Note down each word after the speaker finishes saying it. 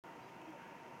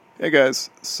Hey guys,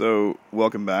 so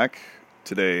welcome back.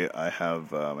 Today I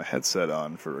have my headset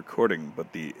on for recording,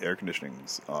 but the air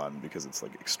conditioning's on because it's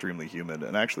like extremely humid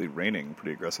and actually raining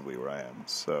pretty aggressively where I am.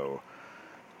 So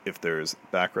if there's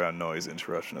background noise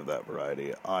interruption of that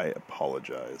variety, I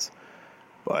apologize.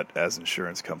 But as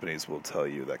insurance companies will tell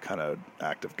you, that kind of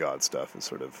act of God stuff is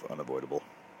sort of unavoidable.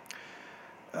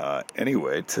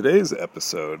 Anyway, today's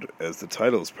episode, as the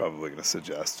title is probably going to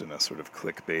suggest in a sort of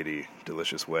clickbaity,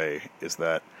 delicious way, is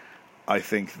that I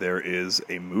think there is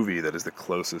a movie that is the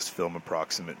closest film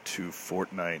approximate to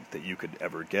Fortnite that you could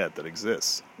ever get that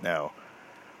exists. Now,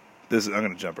 I'm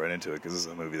going to jump right into it because this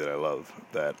is a movie that I love,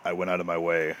 that I went out of my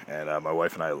way, and my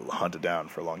wife and I hunted down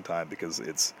for a long time because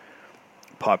it's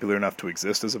popular enough to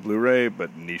exist as a Blu-ray,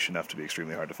 but niche enough to be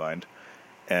extremely hard to find.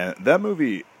 And that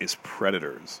movie is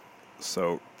Predators.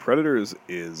 So Predators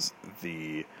is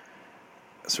the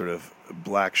sort of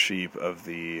black sheep of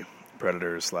the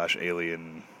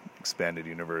Predator/Alien expanded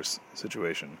universe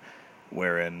situation,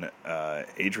 wherein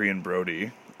Adrian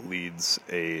Brody leads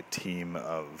a team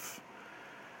of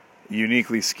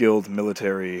uniquely skilled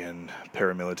military and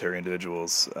paramilitary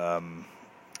individuals on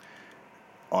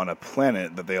a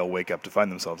planet that they all wake up to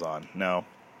find themselves on. Now,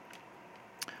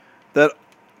 that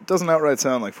doesn't outright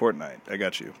sound like Fortnite, I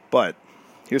got you, but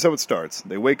here's how it starts.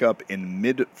 They wake up in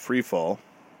mid-freefall,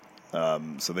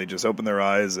 so they just open their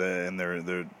eyes and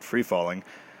they're free-falling,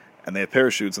 and they have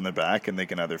parachutes on their back, and they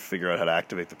can either figure out how to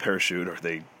activate the parachute or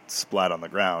they splat on the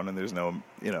ground, and there's no,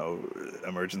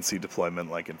 emergency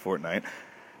deployment like in Fortnite.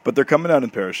 But they're coming out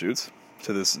in parachutes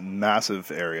to this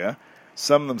massive area.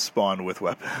 Some of them spawn with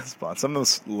weapons. Some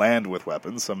of them land with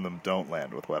weapons. Some of them don't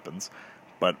land with weapons.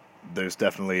 But there's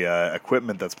definitely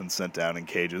equipment that's been sent down in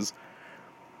cages.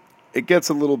 It gets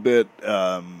a little bit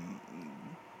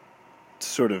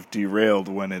sort of derailed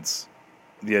when it's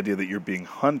the idea that you're being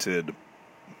hunted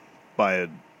by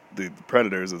the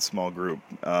Predators, a small group,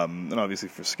 and obviously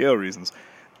for scale reasons.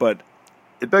 But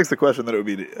it begs the question that it would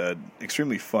be an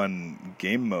extremely fun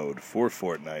game mode for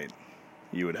Fortnite.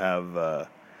 You would have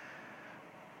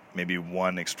maybe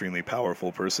one extremely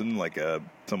powerful person, like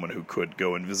someone who could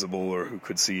go invisible or who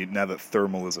could see, now that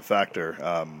thermal is a factor.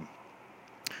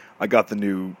 I got the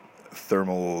new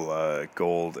thermal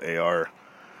gold AR,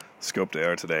 scoped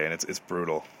AR today, and it's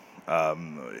brutal.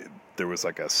 There was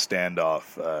like a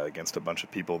standoff against a bunch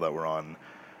of people that were on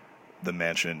the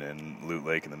mansion in Loot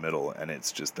Lake in the middle, and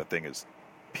it's just, that thing is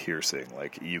piercing.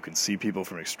 Like, you can see people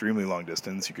from extremely long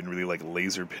distance. You can really like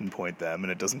laser pinpoint them,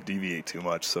 and it doesn't deviate too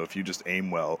much. So if you just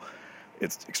aim well,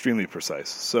 it's extremely precise.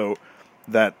 So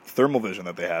that thermal vision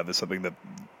that they have is something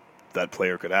that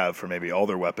player could have for maybe all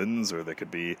their weapons, or they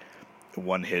could be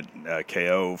one hit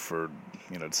KO for,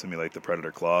 to simulate the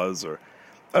Predator claws, or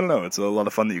I don't know, it's a lot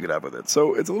of fun that you could have with it.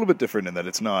 So it's a little bit different in that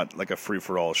it's not like a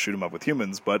free-for-all shoot 'em up with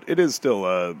humans, but it is still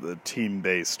a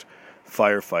team-based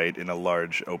firefight in a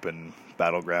large open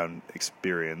battleground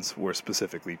experience where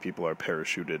specifically people are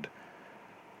parachuted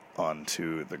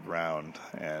onto the ground,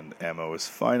 and ammo is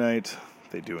finite.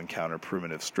 They do encounter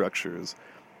primitive structures.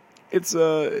 It's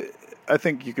I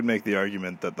think you could make the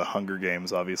argument that the Hunger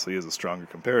Games obviously is a stronger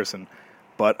comparison,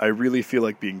 but I really feel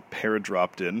like being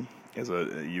para-dropped in is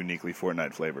a uniquely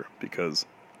Fortnite flavor, because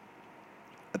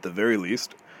at the very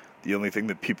least, the only thing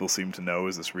that people seem to know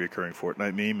is this reoccurring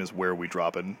Fortnite meme is where we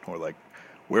dropping, or like,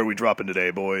 where we dropping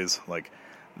today, boys? Like,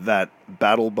 that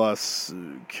battle bus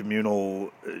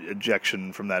communal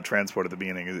ejection from that transport at the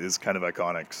beginning is kind of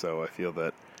iconic, so I feel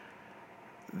that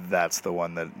that's the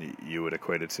one that you would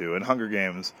equate it to. And Hunger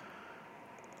Games,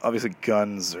 obviously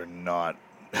guns are not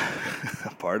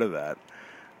a part of that.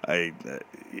 I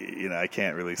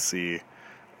can't really see,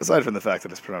 aside from the fact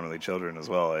that it's predominantly children as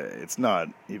well, it's not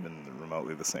even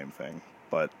remotely the same thing.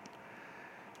 But,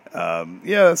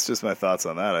 that's just my thoughts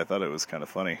on that. I thought it was kind of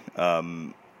funny.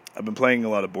 I've been playing a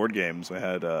lot of board games. We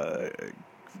had a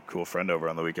cool friend over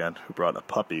on the weekend who brought a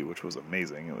puppy, which was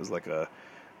amazing. It was like a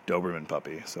Doberman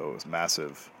puppy, so it was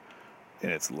massive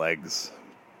in its legs,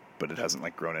 but it hasn't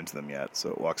like grown into them yet, so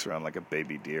it walks around like a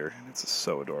baby deer, and it's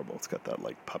so adorable. It's got that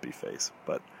like puppy face.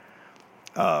 But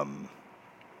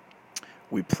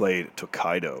we played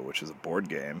Tokaido, which is a board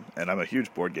game, and I'm a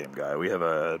huge board game guy. We have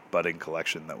a budding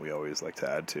collection that we always like to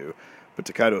add to, but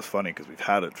Tokaido is funny because we've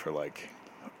had it for like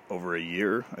over a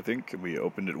year, I think. We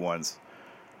opened it once,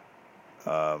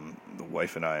 the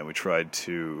wife and I, and we tried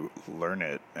to learn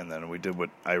it, and then we did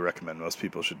what I recommend most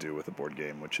people should do with a board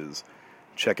game, which is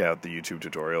check out the YouTube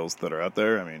tutorials that are out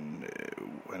there. I mean,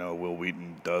 I know Will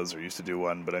Wheaton does or used to do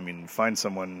one, but I mean, find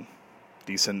someone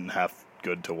decent and half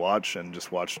good to watch and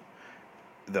just watch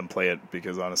them play it,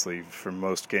 because honestly, for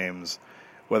most games,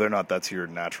 whether or not that's your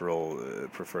natural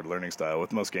preferred learning style.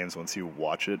 With most games, once you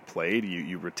watch it played,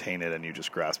 you retain it and you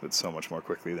just grasp it so much more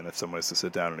quickly than if someone was to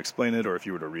sit down and explain it, or if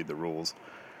you were to read the rules.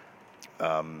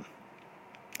 In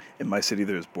my city,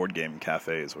 there's board game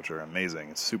cafes, which are amazing.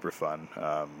 It's super fun.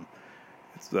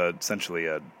 It's essentially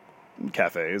a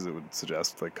cafe, as it would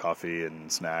suggest, like coffee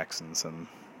and snacks and some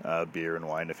beer and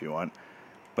wine if you want.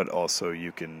 But also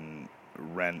you can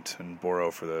rent and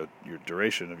borrow for your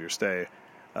duration of your stay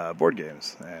board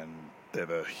games. And they have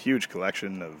a huge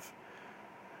collection of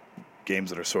games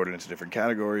that are sorted into different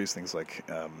categories, things like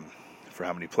for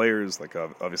how many players. Like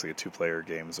obviously 2-player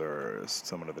games are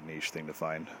somewhat of a niche thing to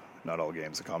find. Not all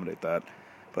games accommodate that.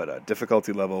 But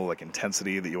difficulty level, like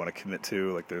intensity that you want to commit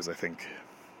to. Like there's, I think,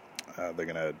 they're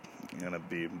gonna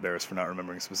be embarrassed for not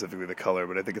remembering specifically the color,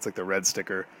 but I think it's like the red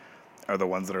sticker are the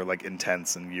ones that are like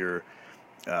intense, and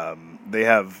they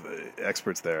have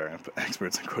experts there,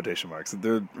 experts in quotation marks.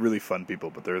 They're really fun people,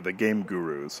 but they're the game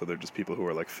gurus, so they're just people who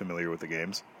are like familiar with the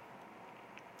games,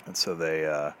 and so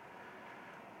they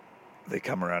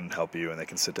come around and help you, and they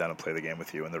can sit down and play the game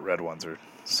with you. And the red ones are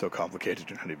so complicated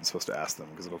you're not even supposed to ask them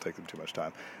because it'll take them too much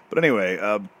time. But anyway,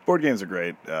 board games are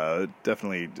great.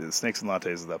 Definitely, Snakes and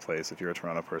Lattes is that place. If you're a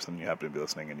Toronto person, you happen to be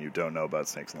listening, and you don't know about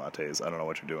Snakes and Lattes, I don't know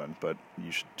what you're doing, but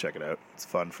you should check it out. It's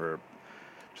fun for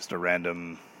just a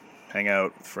random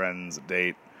hangout with friends, a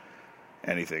date,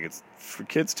 anything. It's for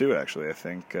kids too, actually. I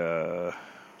think,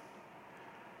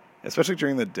 especially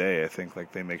during the day, I think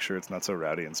like they make sure it's not so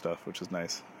rowdy and stuff, which is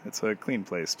nice. It's a clean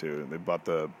place too. They bought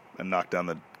and knocked down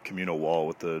the communal wall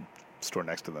with the store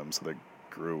next to them, so they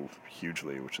grew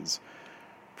hugely, which is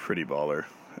pretty baller.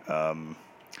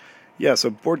 Yeah, so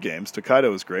board games.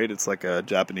 Tokaido is great. It's like a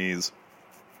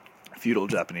feudal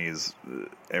Japanese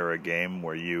era game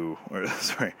where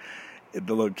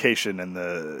the location and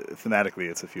thematically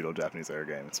it's a feudal Japanese era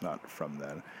game. It's not from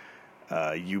then.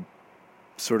 You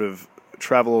sort of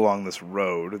travel along this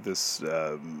road that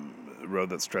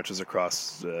stretches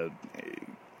across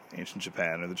ancient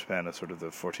Japan, or the Japan of sort of the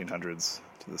 1400s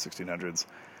to the 1600s,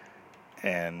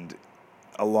 and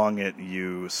along it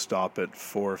you stop at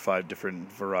 4 or 5 different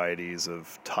varieties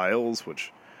of tiles,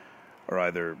 which are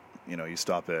either, you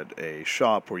stop at a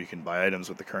shop where you can buy items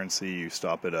with the currency, you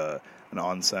stop at an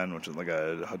onsen, which is like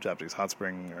a Japanese hot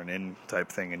spring or an inn type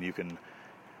thing, and you can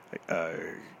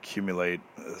accumulate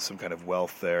some kind of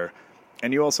wealth there.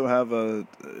 And you also have a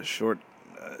short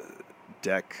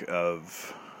deck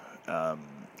of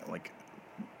like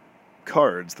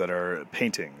cards that are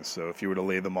paintings. So if you were to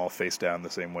lay them all face down the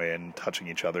same way and touching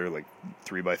each other, like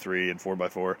 3x3 and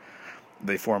 4x4,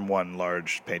 they form one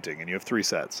large painting. And you have 3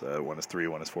 sets. One is 3,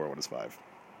 one is 4, one is 5.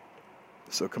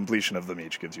 So completion of them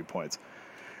each gives you points.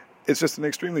 It's just an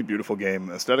extremely beautiful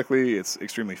game. Aesthetically, it's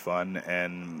extremely fun.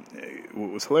 And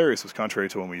what was hilarious was, contrary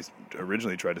to when we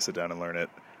originally tried to sit down and learn it,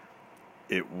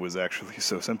 it was actually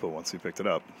so simple once we picked it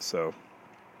up. So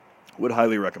would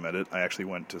highly recommend it. I actually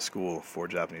went to school for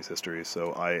Japanese history,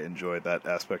 so I enjoyed that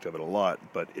aspect of it a lot.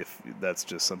 But if that's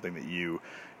just something that you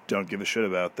don't give a shit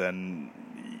about, then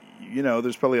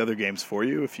there's probably other games for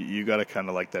you. If you got to kind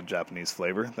of like that Japanese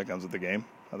flavor that comes with the game,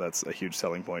 that's a huge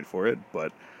selling point for it.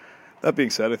 But that being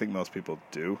said, I think most people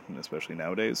do, and especially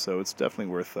nowadays. So it's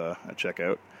definitely worth a check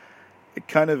out.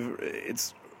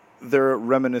 They're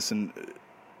reminiscent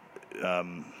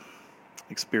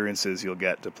experiences you'll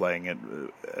get to playing it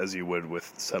as you would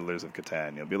with Settlers of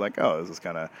Catan. You'll be like, oh, this is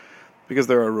kind of, because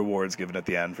there are rewards given at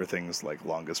the end for things like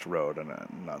Longest Road, and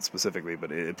not specifically,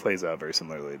 but it plays out very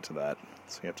similarly to that.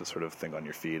 So you have to sort of think on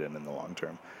your feet and in the long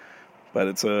term. But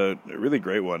it's a really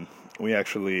great one. We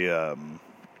actually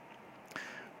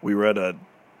we were at a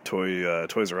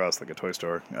Toys R Us, like a toy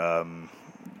store,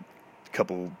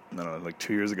 like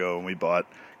 2 years ago, and we bought,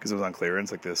 because it was on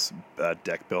clearance, like this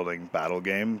deck building battle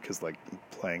game, because like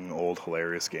playing old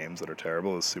hilarious games that are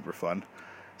terrible is super fun,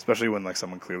 especially when like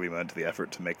someone clearly went to the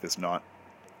effort to make this not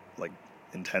like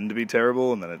intend to be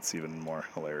terrible, and then it's even more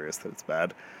hilarious that it's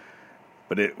bad.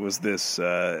 But it was this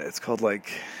it's called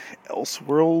like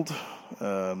Elseworld,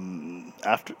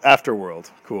 Afterworld.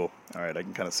 Cool. All right, I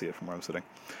can kind of see it from where I'm sitting.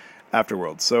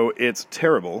 Afterworld. So it's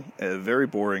terrible, very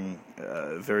boring,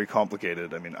 very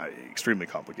complicated. I mean, extremely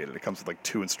complicated. It comes with like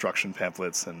 2 instruction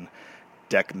pamphlets and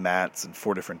deck mats and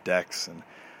 4 different decks.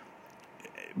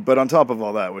 But on top of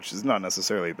all that, which is not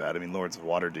necessarily bad, I mean, Lords of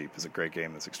Waterdeep is a great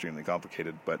game that's extremely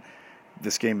complicated, but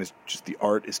this game is just, the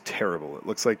art is terrible. It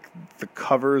looks like the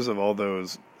covers of all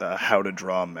those how to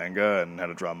draw manga and how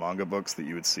to draw manga books that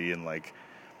you would see in like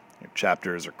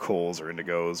Chapters or Kohl's or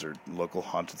Indigo's or local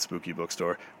haunted spooky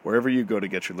bookstore. Wherever you go to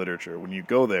get your literature, when you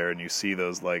go there and you see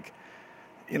those like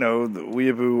the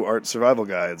weeaboo art survival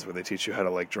guides where they teach you how to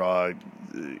like draw,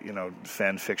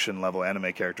 fan fiction level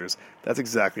anime characters. That's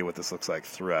exactly what this looks like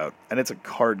throughout, and it's a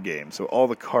card game, so all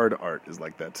the card art is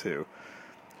like that too.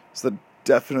 So that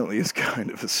definitely is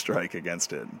kind of a strike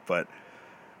against it, but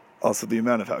also the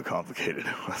amount of how complicated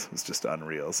it was just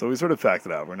unreal. So we sort of packed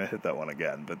it out. We're going to hit that one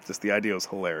again, but just the idea was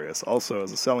hilarious. Also,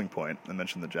 as a selling point, I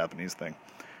mentioned the Japanese thing.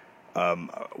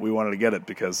 We wanted to get it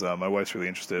because my wife's really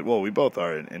interested. Well, we both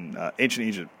are in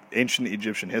ancient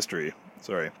Egyptian history.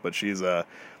 Sorry, but she's a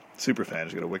super fan.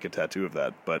 She's got a wicked tattoo of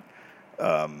that. But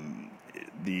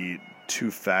the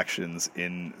two factions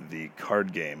in the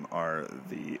card game are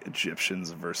the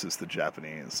Egyptians versus the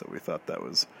Japanese. So we thought that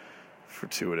was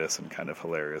fortuitous and kind of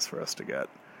hilarious for us to get.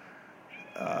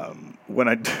 When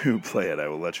I do play it, I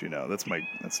will let you know. That's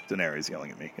Daenerys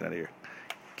yelling at me. Get out of here.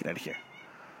 Get out of here.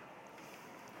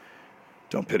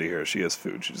 Don't pity her. She has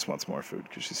food. She just wants more food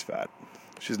because she's fat.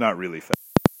 She's not really fat.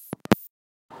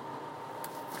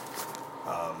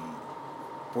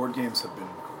 Board games have been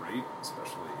great,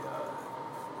 especially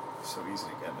so easy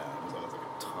to get now. There's like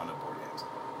a ton of board games.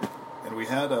 And we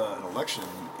had an election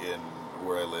in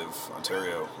where I live,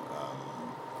 Ontario,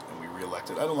 and we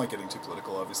re-elected. I don't like getting too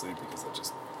political, obviously, because that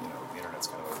just, the internet's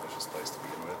kind of a vicious place to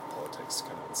begin with. Politics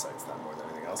kind of incites that more than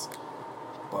anything else.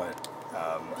 But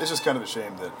it's just kind of a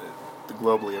shame that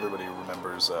globally everybody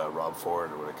remembers Rob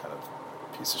Ford, or what a kind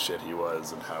of piece of shit he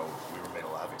was, and how we were made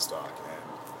a laughingstock.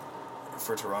 And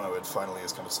for Toronto, it finally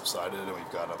has kind of subsided, and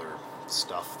we've got other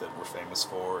stuff that we're famous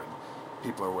for, and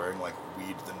people are wearing like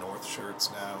Weed the North shirts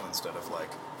now instead of like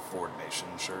Ford Nation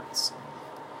shirts.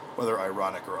 Whether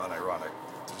ironic or unironic,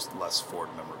 there's less Ford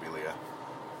memorabilia.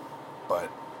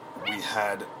 But we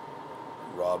had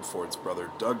Rob Ford's brother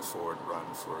Doug Ford run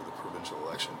for the provincial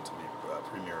election to be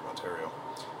Premier of Ontario.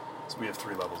 So we have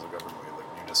three levels of government. We have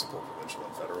like municipal, provincial,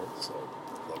 and federal. So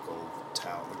the local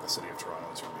town, like the city of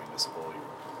Toronto, is your municipal.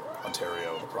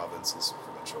 Ontario, the province, is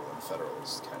provincial, and federal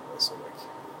is Canada. So like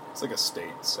it's like a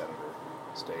state senator.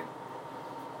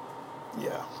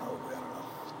 Yeah, probably, I don't know.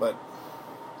 But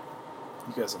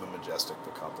you guys have a majestic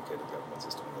but complicated government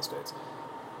system in the States.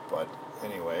 But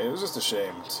anyway, it was just a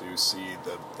shame to see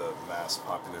the mass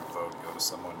popular vote go to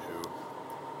someone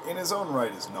who, in his own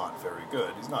right, is not very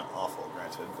good. He's not awful,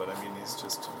 granted, but I mean, he's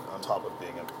just, on top of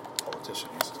being a politician,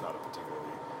 he's just not a particularly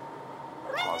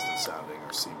positive-sounding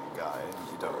or seeming guy, and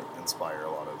he don't inspire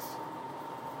a lot of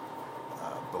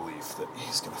belief that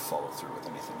he's going to follow through with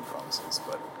anything he promises.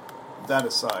 But that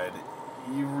aside,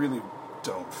 you really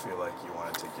don't feel like you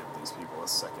wanted to give these people a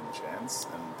second chance,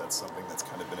 and that's something that's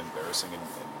kind of been embarrassing in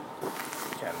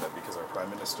Canada, because our Prime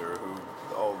Minister,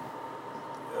 who, all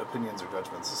opinions or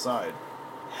judgments aside,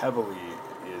 heavily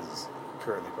is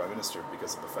currently Prime Minister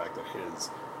because of the fact that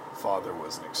his father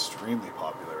was an extremely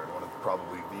popular and one of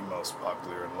probably the most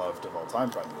popular and loved of all time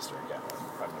Prime Minister in Canada. And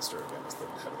the Prime Minister, again, is the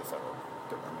head of the federal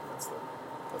government.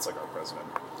 That's like our president.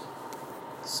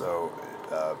 So,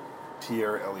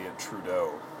 Pierre Elliott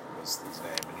Trudeau was his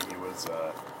name, and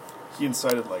he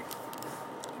incited like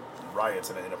riots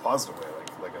in a positive way,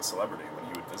 like a celebrity when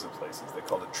he would visit places. They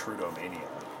called it Trudeau-mania.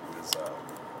 He was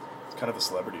kind of a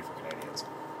celebrity for Canadians.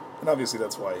 And obviously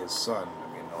that's why his son,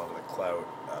 a lot of the clout,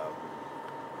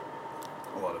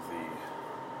 a lot of the,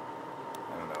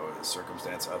 the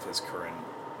circumstance of his current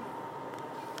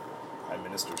prime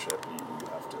ministership, you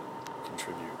have to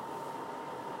contribute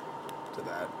to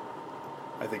that.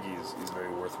 I think he's very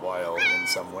worthwhile in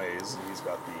some ways. He's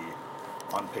got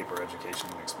the on-paper education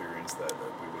and experience that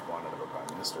we would want out of a prime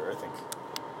minister. I think,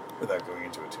 without going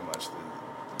into it too much,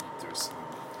 there's some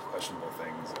questionable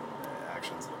things and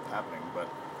actions that are happening, but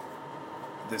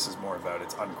this is more about,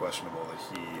 it's unquestionable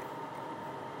that he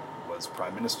was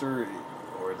prime minister,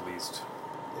 or at least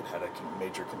it had a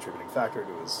major contributing factor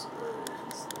to his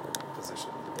position,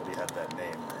 that he had that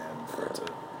name, and for it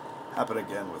to happen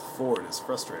again with Ford is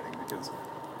frustrating, because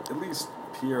at least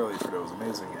Pierre Elliott Trudeau is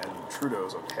amazing, and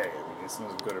Trudeau's okay. It's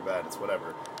not good or bad, it's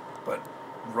whatever. But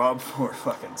Rob Ford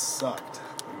fucking sucked.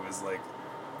 He was like,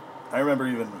 I remember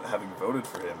even having voted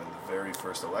for him in the very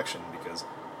first election, because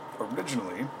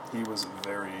originally he was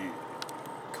very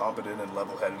competent and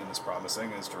level-headed in his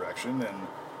promising, in his direction, and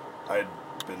I had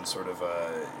been sort of,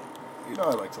 I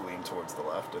like to lean towards the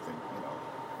left. I think,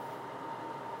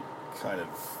 kind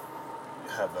of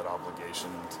have that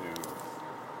obligation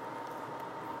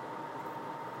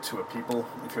to a people,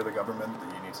 if you're the government,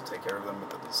 that you need to take care of them,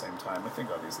 but at the same time, I think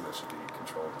obviously that should be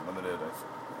controlled and limited.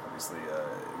 Obviously,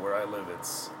 where I live, it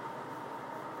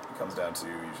comes down to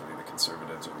usually the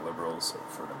conservatives or the liberals, so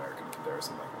for an American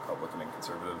comparison, like Republican and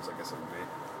conservatives, I guess it would be.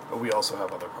 But we also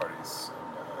have other parties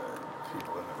and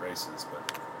people in the races,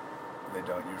 but they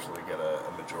don't usually get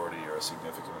a majority or a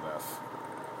significant enough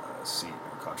seat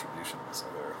or contribution, so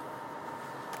they're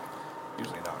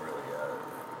usually not really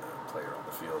a player on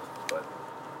the field. But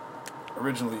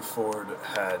originally Ford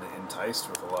had enticed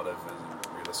with a lot of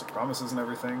realistic promises and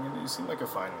everything, and he seemed like a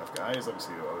fine enough guy. He's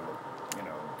obviously, kind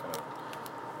of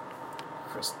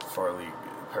Chris Farley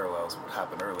parallels would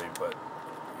happen early, but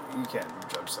you can't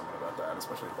judge someone about that,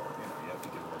 especially, you have to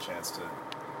give them a chance to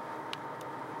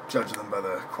judge them by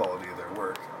the quality of their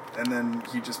work. And then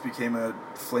he just became a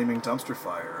flaming dumpster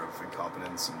fire of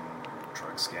incompetence and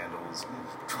drug scandals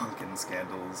and drunken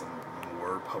scandals and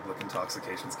more public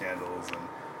intoxication scandals, and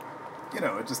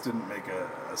it just didn't make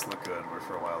us look good. Where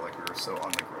for a while, we were so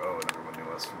on the grow, and everyone knew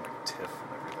us from TIFF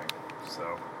and everything.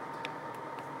 So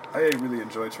I really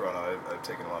enjoy Toronto. I've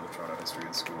taken a lot of Toronto history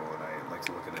in school, and I like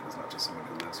to look at it as not just someone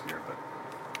who lives here, but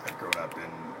I've grown up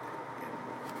in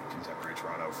contemporary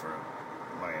Toronto for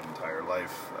my entire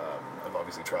life. I've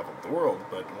obviously traveled the world,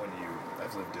 but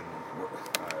I've lived in,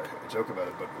 I joke about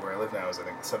it, but where I live now is, I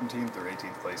think, the 17th or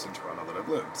 18th place in Toronto that I've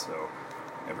lived. So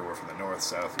everywhere from the north,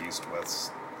 south, east,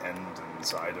 west end and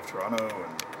side of Toronto,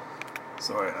 and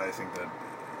so I think that,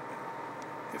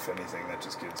 if anything, that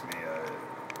just gives me a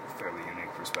fairly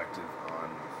unique perspective on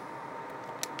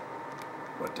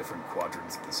what different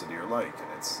quadrants of the city are like,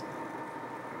 and it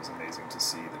was amazing to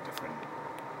see the different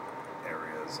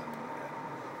areas and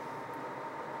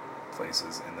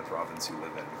places in the province you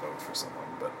live in vote for someone.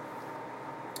 But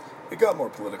it got more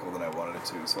political than I wanted it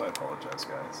to, so I apologize,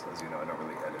 guys. As you know, I don't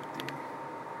really edit. The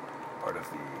part of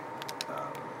the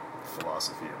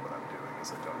philosophy of what I'm doing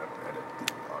is I don't ever edit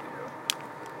the audio.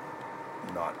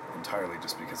 Not entirely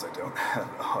just because I don't have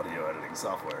audio editing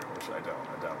software, which I don't.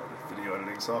 I downloaded video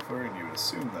editing software, and you would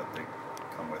assume that they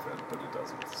come with it, but it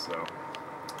doesn't. So,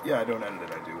 yeah, I don't edit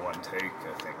it. I do one take.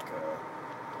 I think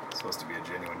it's supposed to be a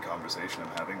genuine conversation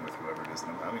I'm having with whoever it is that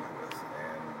I'm having it with,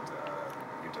 and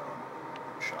you don't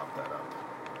chop that up.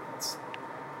 It's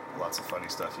lots of funny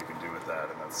stuff you can do with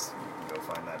that, and you can go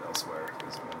find that elsewhere,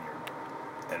 because when you're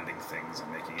editing things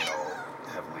and making it all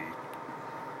heavily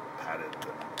padded,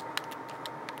 then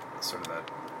sort of that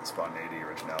spontaneity,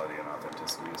 originality, and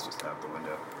authenticity is just out the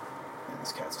window. And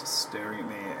this cat's just staring at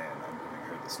me, and I'm giving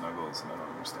her the snuggles, and I don't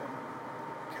understand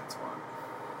what cats want.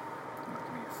 I'm not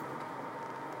giving you food.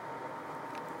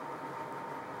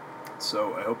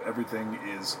 So I hope everything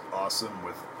is awesome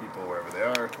with people wherever they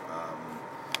are.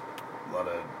 A lot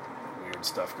of weird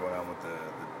stuff going on with the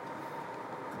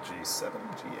G7,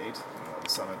 G8, the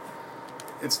summit.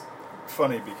 It's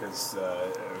funny because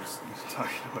I was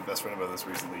talking to my best friend about this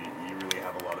recently. You really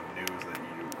have a lot of news that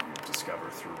you discover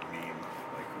through meme.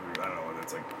 I don't know whether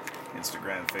it's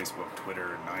Instagram, Facebook,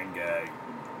 Twitter, 9gag,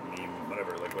 meme,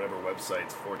 whatever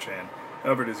websites, 4chan,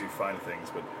 however it is you find things.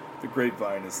 But the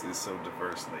grapevine is so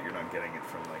diverse that you're not getting it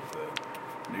from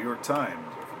the New York Times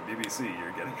or from BBC.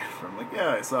 You're getting it from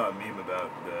I saw a meme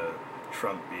about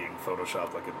Trump being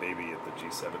photoshopped like a baby at the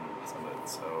G7 summit.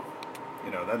 So,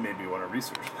 that made me want to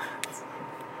research that. It's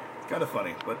kind of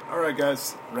funny. But alright,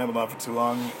 guys, rambled on for too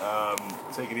long.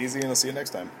 Take it easy, and I'll see you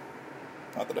next time.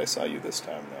 Not that I saw you this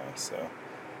time, though, so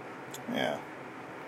yeah.